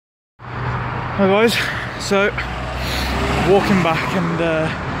Hi guys, so walking back and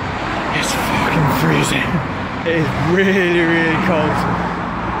it's fucking freezing. It is really cold.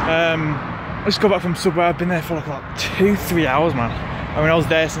 I just got back from Subway. I've been there for like 2-3 hours, man. I mean, I was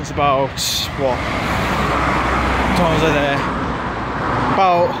there since about what time was I there?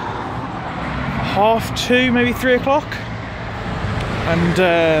 About 2:30, maybe 3 o'clock. And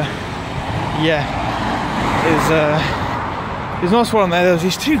yeah, it was nice while I'm there. There was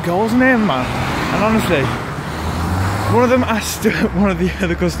these 2 girls in there, man. And honestly, one of them asked one of the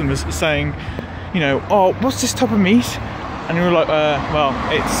other customers, saying, you know, oh, what's this type of meat? And we were like, well,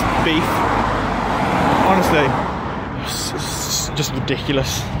 it's beef. Honestly, it's just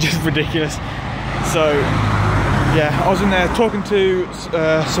ridiculous, So, yeah, I was in there talking to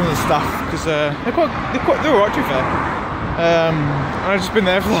some of the staff because they're alright, to be fair. And I've just been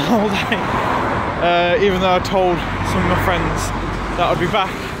there for the whole day, even though I told some of my friends that I'd be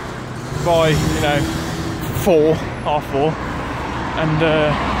back by, you know, 4:30, and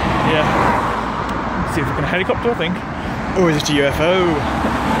yeah, let's see if we can helicopter, I think, or is it a UFO?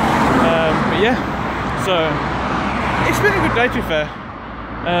 But yeah, so it's been a good day, to be fair.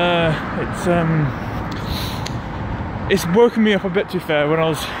 It's woken me up a bit, to be fair, when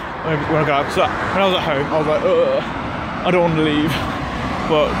I got out. Cause when I was at home, I was like, ugh, I don't want to leave,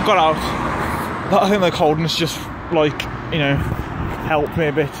 but got out. I think the coldness just, like, you know, helped me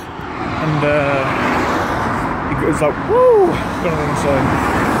a bit, and it was like, woo, so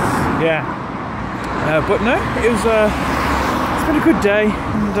yeah. But no, it's been a good day,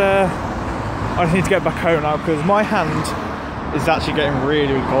 and I just need to get back home now because my hand is actually getting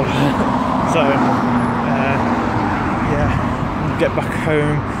really cold. So yeah, get back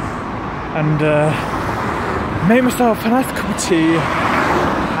home and make myself a nice cup of tea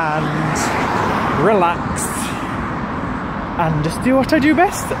and relax and just do what I do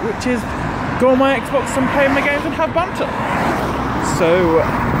best, which is go on my Xbox and play my games and have banter. So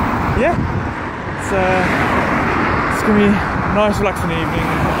yeah, it's gonna be a nice relaxing evening,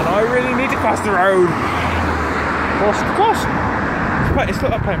 and I really need to cross the road. Cross. It's got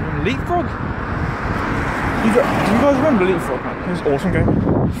that playing from Leapfrog. Do you guys remember Leapfrog, man? It was an awesome game.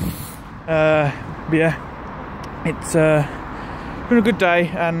 But yeah, it's been a good day,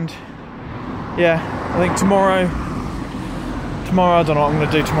 and yeah, I think tomorrow I don't know what I'm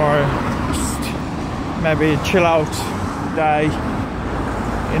gonna do tomorrow. Just maybe a chill out day.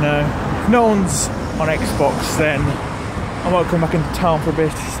 You know, if no one's on Xbox, then I might come back into town for a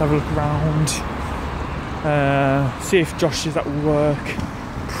bit, just have a look around, see if Josh is at work.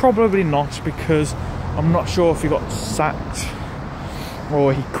 Probably not, because I'm not sure if he got sacked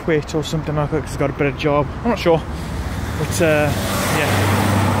or he quit or something like that because he's got a better job. I'm not sure, but yeah,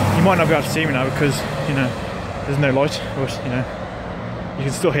 you might not be able to see me now because, you know, there's no light, but you know, you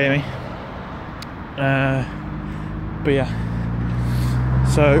can still hear me. But yeah,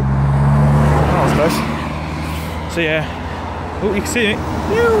 so that was close. So yeah, oh, you can see me.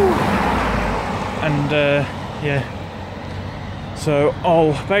 And yeah, so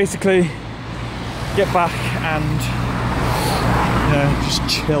I'll basically get back and, you know, just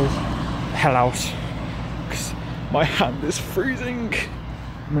chill the hell out because my hand is freezing.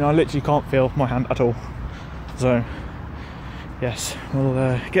 I mean, I literally can't feel my hand at all. So yes,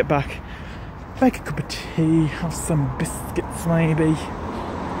 we'll get back, make a cup of tea, have some biscuits maybe,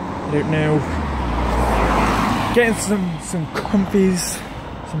 I don't know, getting some comfies,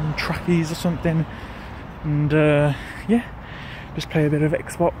 some trackies or something, and yeah, just play a bit of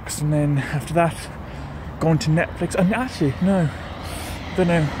Xbox, and then after that go on to Netflix. And actually, no, I don't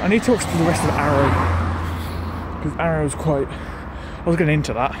know, I need to watch the rest of Arrow, because Arrow's quite, I was getting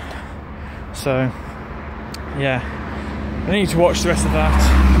into that, so yeah, I need to watch the rest of that,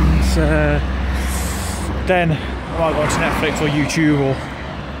 and then I might go on to Netflix or YouTube or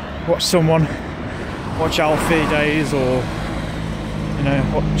watch Alfie Days, or, you know,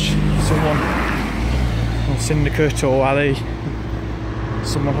 watch someone, or Syndicate or Ali,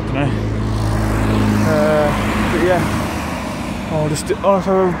 someone, I don't know. But yeah, I'll have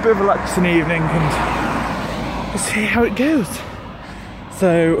a bit of a relaxing evening and just see how it goes.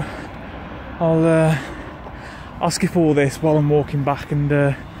 So I'll skip all this while I'm walking back, and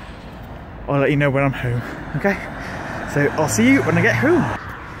I'll let you know when I'm home. Okay, so I'll see you when I get home.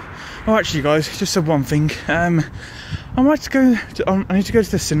 Oh, actually, guys, just said one thing. I need to go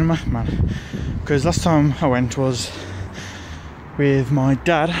to the cinema, man, because last time I went was with my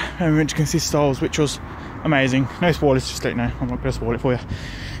dad, and we went to go see Star Wars, which was amazing. No spoilers, just let you know. I'm not going to spoil it for you,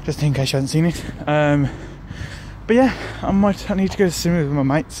 just in case you haven't seen it. But yeah, I need to go to the cinema with my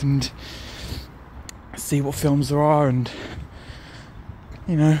mates and see what films there are, and,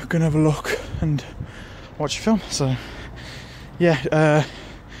 you know, gonna have a look and watch a film. So yeah, if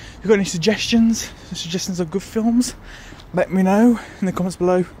you've got any suggestions of good films, let me know in the comments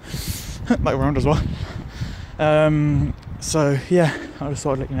below. Like around as well. So yeah, I just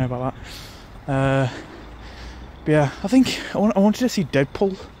thought I'd let you know about that. But yeah, I think I wanted to see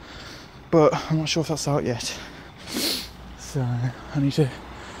Deadpool, but I'm not sure if that's out yet. So I need to.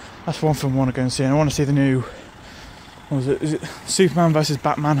 That's one film I want to go and see. And I want to see the new. What was it? Is it Superman versus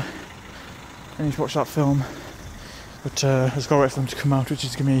Batman? I need to watch that film, but I've just got to wait for them to come out, which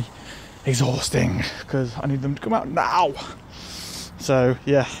is going to be exhausting because I need them to come out now. So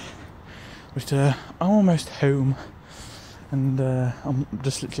yeah, but I'm almost home, and I'm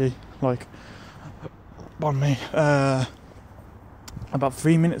just literally like, pardon me, about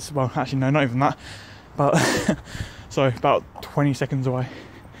 3 minutes. Well, actually no, not even that. About sorry, about 20 seconds away.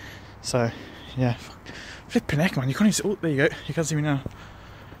 So yeah, flipping heck, man! You can't even see. Oh, there you go. You can see me now.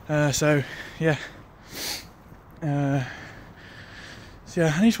 So yeah. So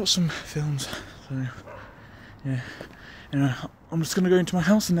yeah, I need to watch some films. So yeah, anyway, I'm just gonna go into my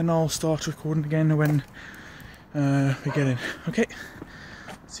house and then I'll start recording again when we get in. Okay,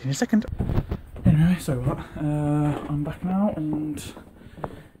 see you in a second. Anyway, so what? I'm back now, and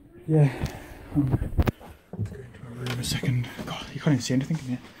yeah, I'm going to my room a second. God, you can't even see anything in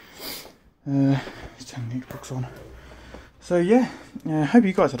here. Let's turn the books on. So yeah, hope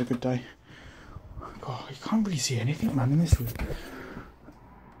you guys had a good day. God, you can't really see anything, man, in this room.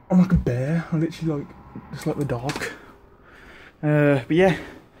 I'm like a bear. I'm literally like, just like the dark. But yeah,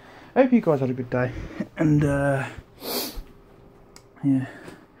 I hope you guys had a good day. And yeah, I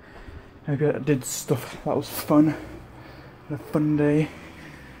hope you did stuff that was fun. Had a fun day.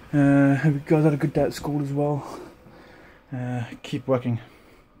 Hope you guys had a good day at school as well. Keep working.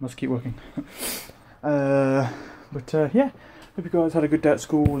 Must keep working. But yeah, hope you guys had a good day at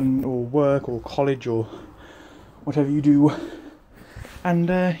school and or work or college or whatever you do. And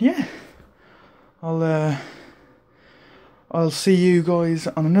yeah, I'll see you guys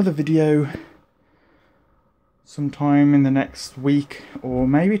on another video sometime in the next week or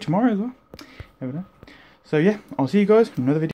maybe tomorrow as well. Never know. So yeah, I'll see you guys in another video.